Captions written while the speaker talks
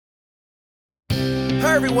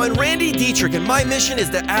Hi everyone, Randy Dietrich, and my mission is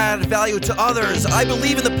to add value to others. I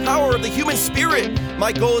believe in the power of the human spirit.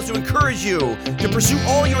 My goal is to encourage you to pursue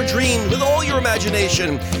all your dreams with all your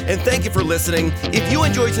imagination. And thank you for listening. If you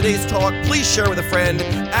enjoyed today's talk, please share with a friend.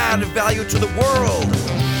 Add value to the world.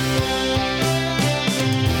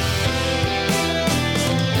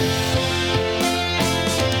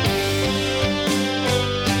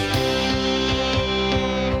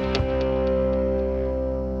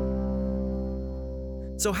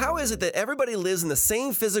 So how is it that everybody lives in the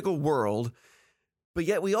same physical world, but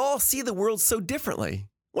yet we all see the world so differently?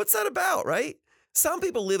 What's that about, right? Some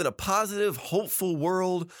people live in a positive, hopeful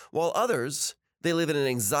world, while others, they live in an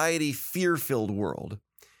anxiety, fear-filled world.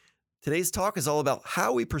 Today's talk is all about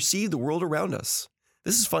how we perceive the world around us.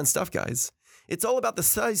 This is fun stuff, guys. It's all about the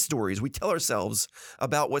side stories we tell ourselves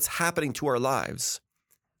about what's happening to our lives.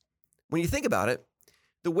 When you think about it,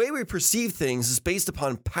 the way we perceive things is based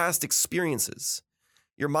upon past experiences.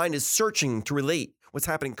 Your mind is searching to relate what's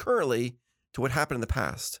happening currently to what happened in the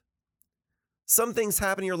past. Some things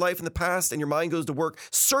happen in your life in the past, and your mind goes to work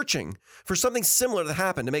searching for something similar that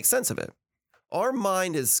happened to make sense of it. Our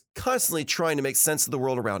mind is constantly trying to make sense of the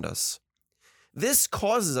world around us. This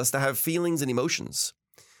causes us to have feelings and emotions.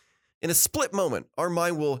 In a split moment, our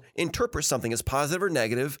mind will interpret something as positive or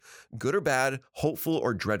negative, good or bad, hopeful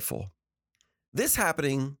or dreadful. This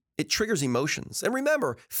happening, it triggers emotions. And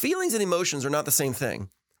remember, feelings and emotions are not the same thing.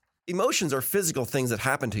 Emotions are physical things that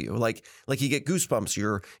happen to you, like you get goosebumps,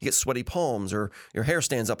 you get sweaty palms, or your hair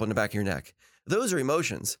stands up on the back of your neck. Those are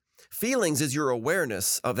emotions. Feelings is your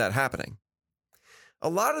awareness of that happening. A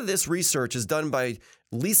lot of this research is done by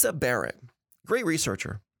Lisa Barrett, great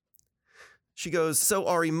researcher. She goes, so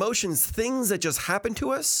are emotions things that just happen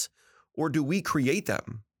to us, or do we create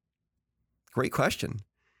them? Great question.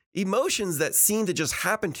 Emotions that seem to just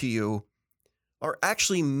happen to you are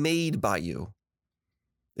actually made by you.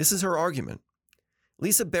 This is her argument.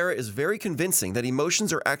 Lisa Barrett is very convincing that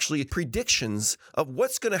emotions are actually predictions of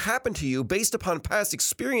what's going to happen to you based upon past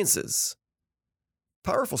experiences.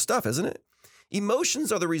 Powerful stuff, isn't it?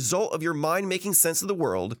 Emotions are the result of your mind making sense of the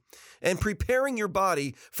world and preparing your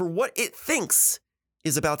body for what it thinks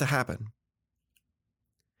is about to happen.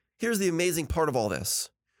 Here's the amazing part of all this.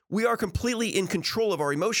 We are completely in control of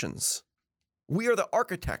our emotions. We are the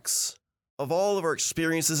architects of all of our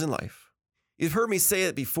experiences in life. You've heard me say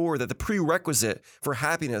it before that the prerequisite for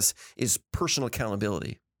happiness is personal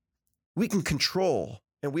accountability. We can control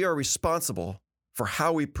and we are responsible for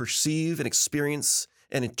how we perceive and experience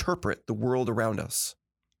and interpret the world around us.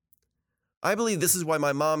 I believe this is why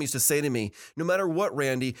my mom used to say to me, no matter what,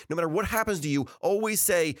 Randy, no matter what happens to you, always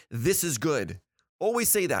say, this is good. Always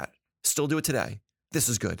say that. Still do it today. This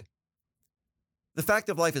is good. The fact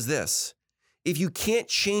of life is this. If you can't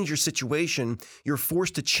change your situation, you're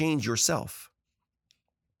forced to change yourself.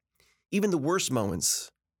 Even the worst moments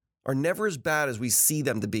are never as bad as we see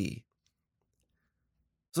them to be.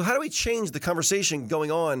 So how do we change the conversation going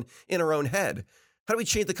on in our own head? How do we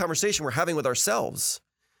change the conversation we're having with ourselves?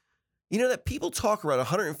 You know that people talk around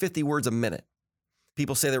 150 words a minute.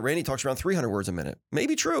 People say that Randy talks around 300 words a minute.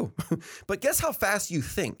 Maybe true, but guess how fast you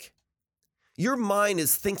think? Your mind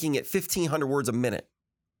is thinking at 1,500 words a minute.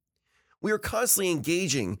 We are constantly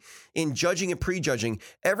engaging in judging and prejudging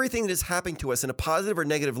everything that is happening to us in a positive or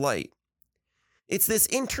negative light. It's this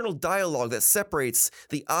internal dialogue that separates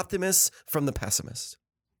the optimist from the pessimist.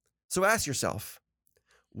 So ask yourself,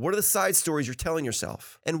 what are the side stories you're telling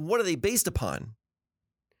yourself? And what are they based upon?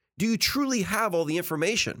 Do you truly have all the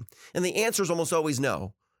information? And the answer is almost always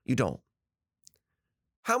no, you don't.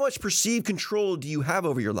 How much perceived control do you have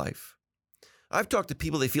over your life? I've talked to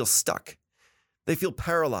people, they feel stuck. They feel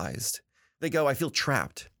paralyzed. They go, I feel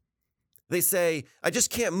trapped. They say, I just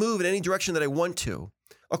can't move in any direction that I want to.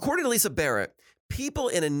 According to Lisa Barrett, people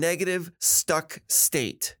in a negative, stuck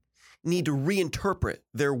state need to reinterpret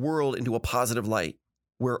their world into a positive light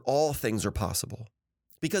where all things are possible.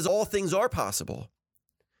 Because all things are possible.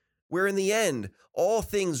 Where in the end, all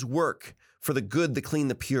things work for the good, the clean,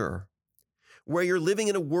 the pure. Where you're living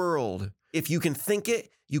in a world, if you can think it,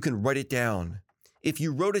 you can write it down. If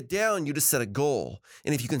you wrote it down, you just set a goal.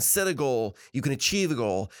 And if you can set a goal, you can achieve a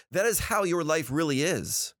goal. That is how your life really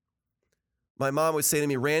is. My mom would say to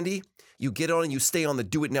me, Randy, you get on and you stay on the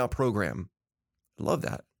Do It Now program. I love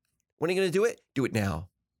that. When are you going to do it? Do it now.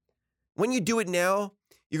 When you do it now,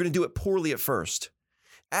 you're going to do it poorly at first.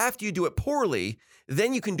 After you do it poorly,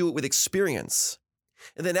 then you can do it with experience.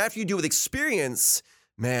 And then after you do it with experience,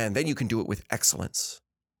 man, then you can do it with excellence.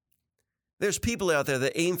 There's people out there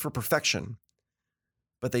that aim for perfection,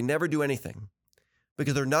 but they never do anything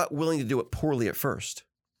because they're not willing to do it poorly at first.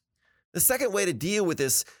 The second way to deal with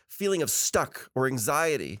this feeling of stuck or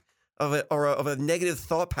anxiety of a negative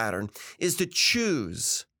thought pattern is to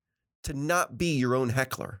choose to not be your own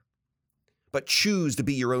heckler, but choose to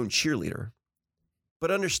be your own cheerleader.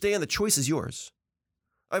 But understand the choice is yours.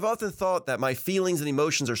 I've often thought that my feelings and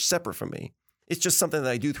emotions are separate from me. It's just something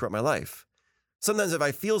that I do throughout my life. Sometimes if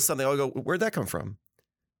I feel something, I'll go, where'd that come from?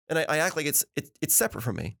 And I act like it's separate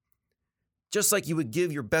from me. Just like you would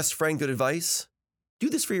give your best friend good advice, do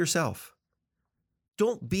this for yourself.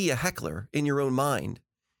 Don't be a heckler in your own mind.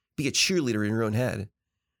 Be a cheerleader in your own head.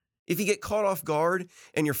 If you get caught off guard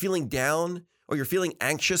and you're feeling down or you're feeling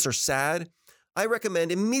anxious or sad, I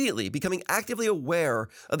recommend immediately becoming actively aware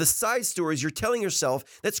of the side stories you're telling yourself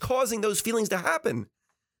that's causing those feelings to happen.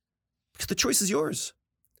 Because the choice is yours.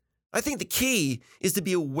 I think the key is to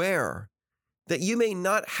be aware that you may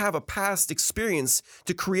not have a past experience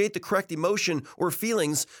to create the correct emotion or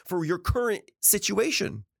feelings for your current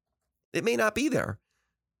situation. It may not be there.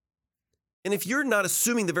 And if you're not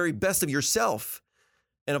assuming the very best of yourself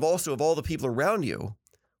and of all the people around you,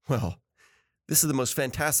 well, this is the most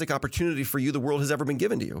fantastic opportunity for you the world has ever been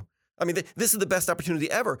given to you. I mean, this is the best opportunity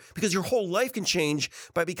ever because your whole life can change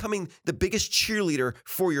by becoming the biggest cheerleader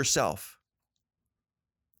for yourself.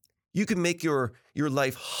 You can make your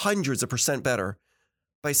life hundreds of % better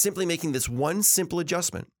by simply making this one simple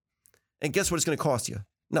adjustment. And guess what it's going to cost you?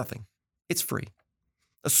 Nothing. It's free.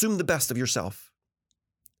 Assume the best of yourself.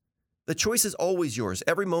 The choice is always yours,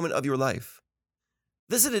 every moment of your life.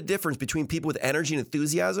 This is the difference between people with energy and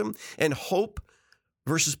enthusiasm and hope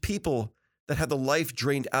versus people that have the life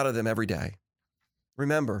drained out of them every day.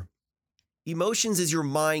 Remember, emotions is your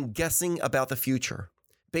mind guessing about the future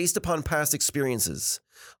based upon past experiences.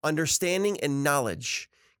 Understanding and knowledge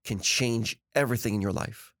can change everything in your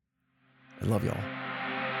life. I love y'all.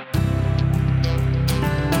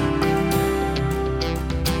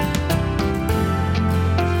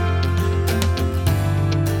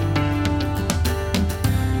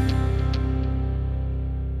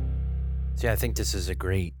 See, I think this is a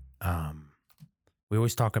great, we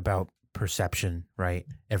always talk about perception, right?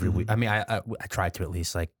 Every week. I mean, I try to at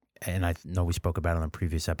least, like, and I know we spoke about it on a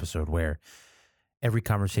previous episode where every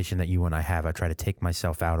conversation that you and I have, I try to take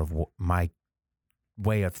myself out of my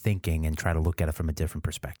way of thinking and try to look at it from a different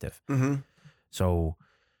perspective. Mm-hmm. So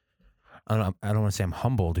I don't want to say I'm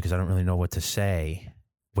humbled because I don't really know what to say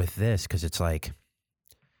with this because it's like,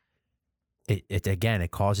 it again,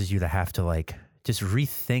 it causes you to have to like just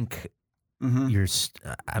rethink your,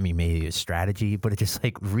 I mean, maybe a strategy, but it just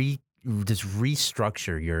like just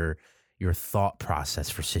restructure your thought process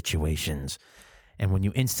for situations. And when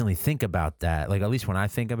you instantly think about that, like at least when I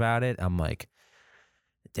think about it, I'm like,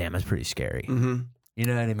 damn, that's pretty scary. Mm-hmm. You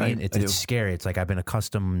know what I mean? It's scary. It's like I've been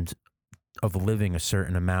accustomed of living a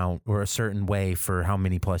certain amount or a certain way for how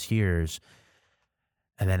many plus years.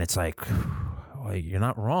 And then it's like, well, you're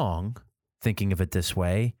not wrong thinking of it this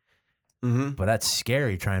way. Mm-hmm. But that's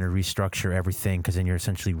scary trying to restructure everything because then you're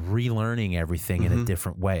essentially relearning everything in a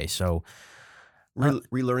different way. So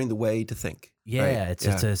relearning the way to think. Yeah, right? It's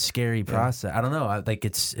a scary process. I don't know. I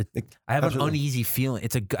have an uneasy feeling.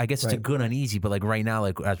 I guess it's a good uneasy, but like right now,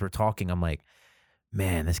 like as we're talking, I'm like,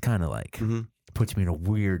 man, this kind of like puts me in a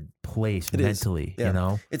weird place mentally. You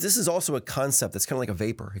know, this is also a concept that's kind of like a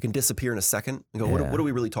vapor. It can disappear in a second. And go, what are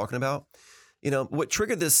we really talking about? You know, what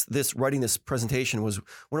triggered this writing this presentation was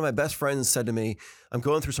one of my best friends said to me, I'm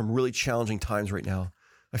going through some really challenging times right now.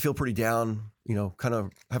 I feel pretty down, you know, kind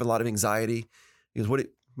of have a lot of anxiety. He goes, what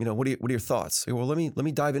are your thoughts? I go, well, let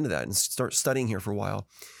me dive into that and start studying here for a while.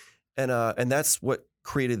 And that's what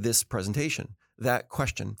created this presentation, that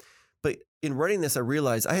question. But in writing this, I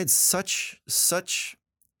realized I had such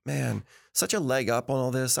a leg up on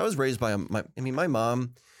all this. I was raised by my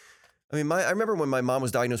mom. I remember when my mom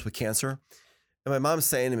was diagnosed with cancer. And my mom's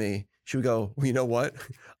saying to me, she would go, well, you know what?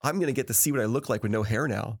 I'm going to get to see what I look like with no hair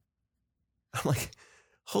now. I'm like,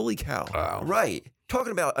 holy cow. Wow. Right.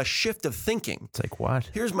 Talking about a shift of thinking. It's like, what?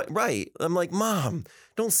 I'm like, Mom,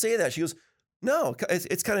 don't say that. She goes, no,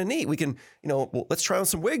 it's kind of neat. We can, let's try on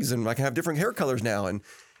some wigs and I can have different hair colors now. And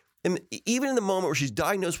even in the moment where she's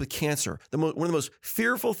diagnosed with cancer, one of the most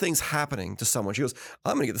fearful things happening to someone, she goes,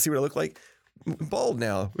 I'm going to get to see what I look like bald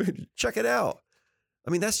now. Check it out. I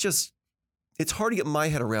mean, it's hard to get my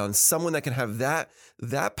head around someone that can have that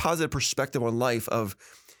positive perspective on life of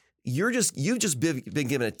you've just been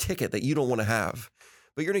given a ticket that you don't want to have,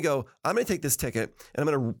 but you're going to go, I'm going to take this ticket and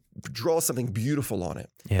I'm going to draw something beautiful on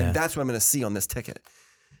it. Yeah. And that's what I'm going to see on this ticket.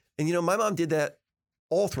 And my mom did that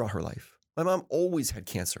all throughout her life. My mom always had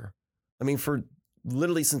cancer. I mean, for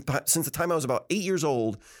literally since the time I was about 8 years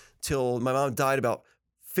old till my mom died about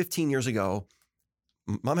 15 years ago,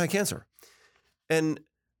 mom had cancer. And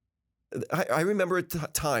I remember at the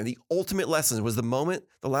time, the ultimate lesson was the moment,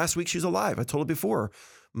 the last week she was alive. I told it before.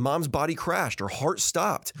 Mom's body crashed. Her heart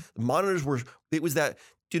stopped. The monitors were, it was that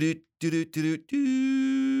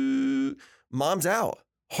do-do-do-do-do-do. Mom's out.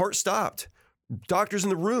 Heart stopped. Doctors in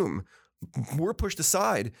the room. We're pushed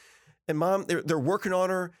aside. And mom, they're working on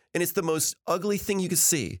her. And it's the most ugly thing you could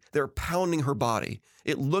see. They're pounding her body.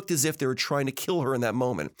 It looked as if they were trying to kill her in that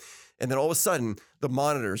moment. And then all of a sudden, the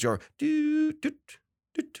monitors are,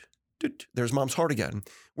 there's mom's heart again.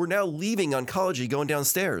 We're now leaving oncology, going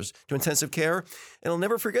downstairs to intensive care. And I'll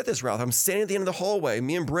never forget this, Ralph. I'm standing at the end of the hallway,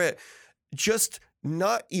 me and Britt, just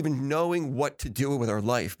not even knowing what to do with our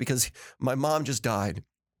life because my mom just died.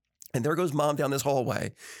 And there goes mom down this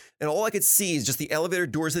hallway. And all I could see is just the elevator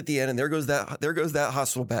doors at the end. And there goes that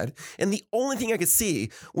hospital bed. And the only thing I could see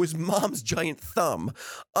was mom's giant thumb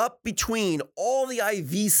up between all the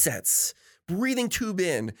IV sets, breathing tube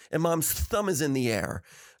in, and mom's thumb is in the air.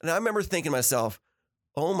 And I remember thinking to myself,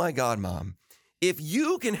 oh my God, Mom, if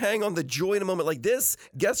you can hang on the joy in a moment like this,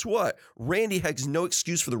 guess what? Randy has no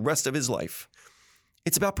excuse for the rest of his life.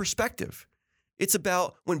 It's about perspective. It's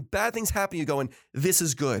about when bad things happen, you're going, this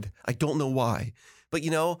is good. I don't know why. But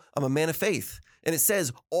I'm a man of faith. And it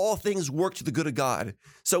says all things work to the good of God.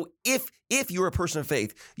 So if you're a person of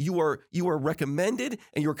faith, you are recommended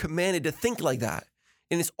and you're commanded to think like that.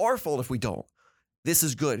 And it's our fault if we don't. This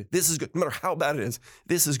is good. This is good. No matter how bad it is,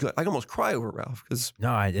 this is good. I can almost cry over it, Ralph. It's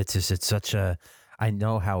such a, I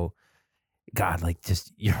know how, God, like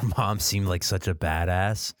just your mom seemed like such a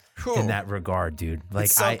badass in that regard, dude. Like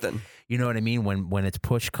it's something. You know what I mean? When it's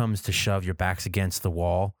push comes to shove, your back's against the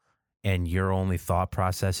wall and your only thought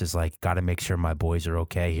process is like, got to make sure my boys are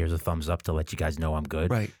okay. Here's a thumbs up to let you guys know I'm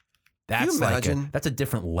good. Right. That's that's a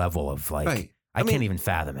different level of like, right. I can't even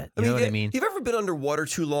fathom it. You know what I mean? You've ever been underwater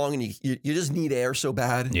too long and you just need air so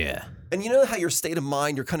bad? Yeah. And you know how your state of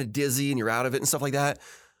mind, you're kind of dizzy and you're out of it and stuff like that?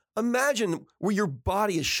 Imagine where your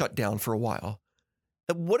body is shut down for a while.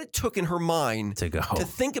 And what it took in her mind to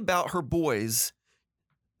think about her boys.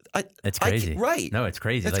 It's crazy. Right. No, it's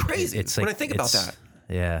crazy. It's crazy it's like, when I think about that.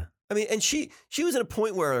 Yeah. I mean, and she was at a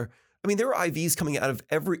point where, there were IVs coming out of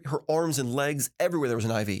her arms and legs. Everywhere there was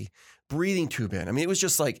an IV. Breathing tube in. It was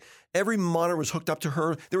just like every monitor was hooked up to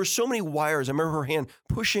her. There were so many wires. I remember her hand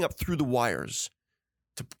pushing up through the wires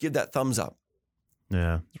to give that thumbs up.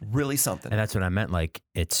 Yeah. It's really something. And that's what I meant. Like,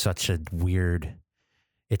 it's such a weird,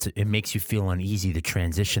 it makes you feel uneasy to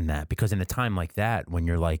transition that because in a time like that, when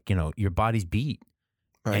you're like, your body's beat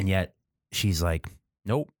right. and yet she's like,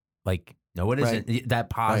 nope, like, no, it isn't right. That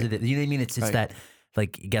positive. Right. You know what I mean? It's right. That,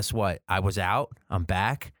 like, guess what? I was out, I'm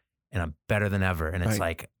back and I'm better than ever. And it's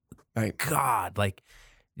like, right. God, like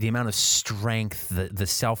the amount of strength, the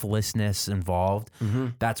selflessness involved. Mm-hmm.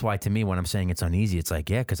 That's why to me, when I'm saying it's uneasy, it's like,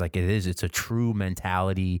 yeah, because like it's a true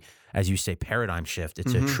mentality, as you say, paradigm shift.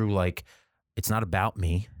 It's a true, like, it's not about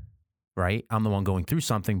me, right? I'm the one going through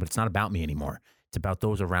something, but it's not about me anymore. It's about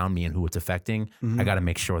those around me and who it's affecting. Mm-hmm. I got to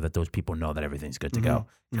make sure that those people know that everything's good to go.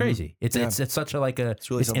 It's crazy. It's such a it's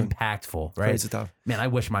impactful, right? Crazy tough. Man, I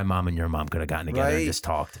wish my mom and your mom could have gotten together and just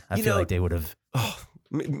talked. I feel like they would have. Oh,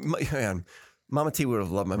 man, Mama T would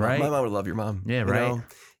have loved my mom. Right? My mom would love your mom. Yeah, right.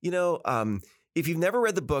 If you've never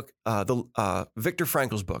read the book, Viktor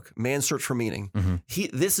Frankl's book, Man's Search for Meaning,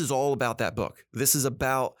 this is all about that book. This is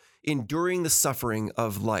about enduring the suffering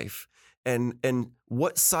of life and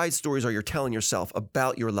what side stories are you telling yourself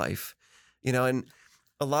about your life, and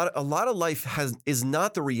a lot of life is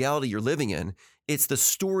not the reality you're living in. It's the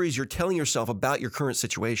stories you're telling yourself about your current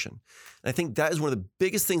situation. And I think that is one of the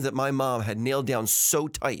biggest things that my mom had nailed down so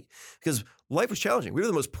tight because life was challenging. We were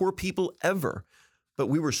the most poor people ever, but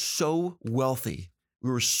we were so wealthy.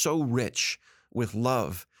 We were so rich with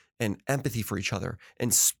love and empathy for each other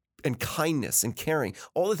and kindness and caring.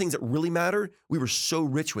 All the things that really mattered, we were so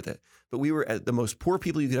rich with it, but we were the most poor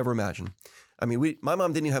people you could ever imagine. My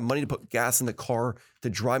mom didn't even have money to put gas in the car to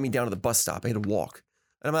drive me down to the bus stop. I had to walk.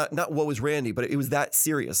 And I'm not woe is Randy, but it was that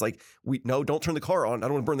serious. Like, don't turn the car on. I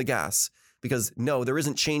don't want to burn the gas because there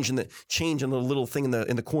isn't change in the little thing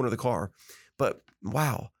in the corner of the car. But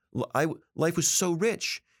wow, life was so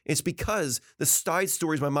rich. It's because the side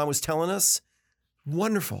stories my mom was telling us,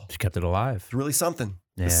 wonderful. She kept it alive. It's really something.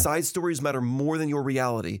 Yeah. The side stories matter more than your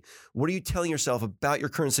reality. What are you telling yourself about your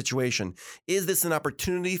current situation? Is this an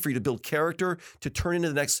opportunity for you to build character, to turn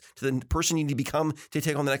into the person you need to become to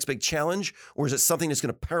take on the next big challenge? Or is it something that's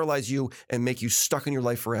going to paralyze you and make you stuck in your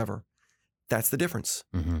life forever? That's the difference.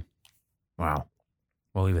 Mm-hmm. Wow.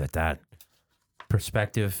 We'll leave it at that.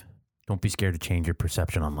 Perspective. Don't be scared to change your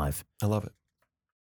perception on life. I love it.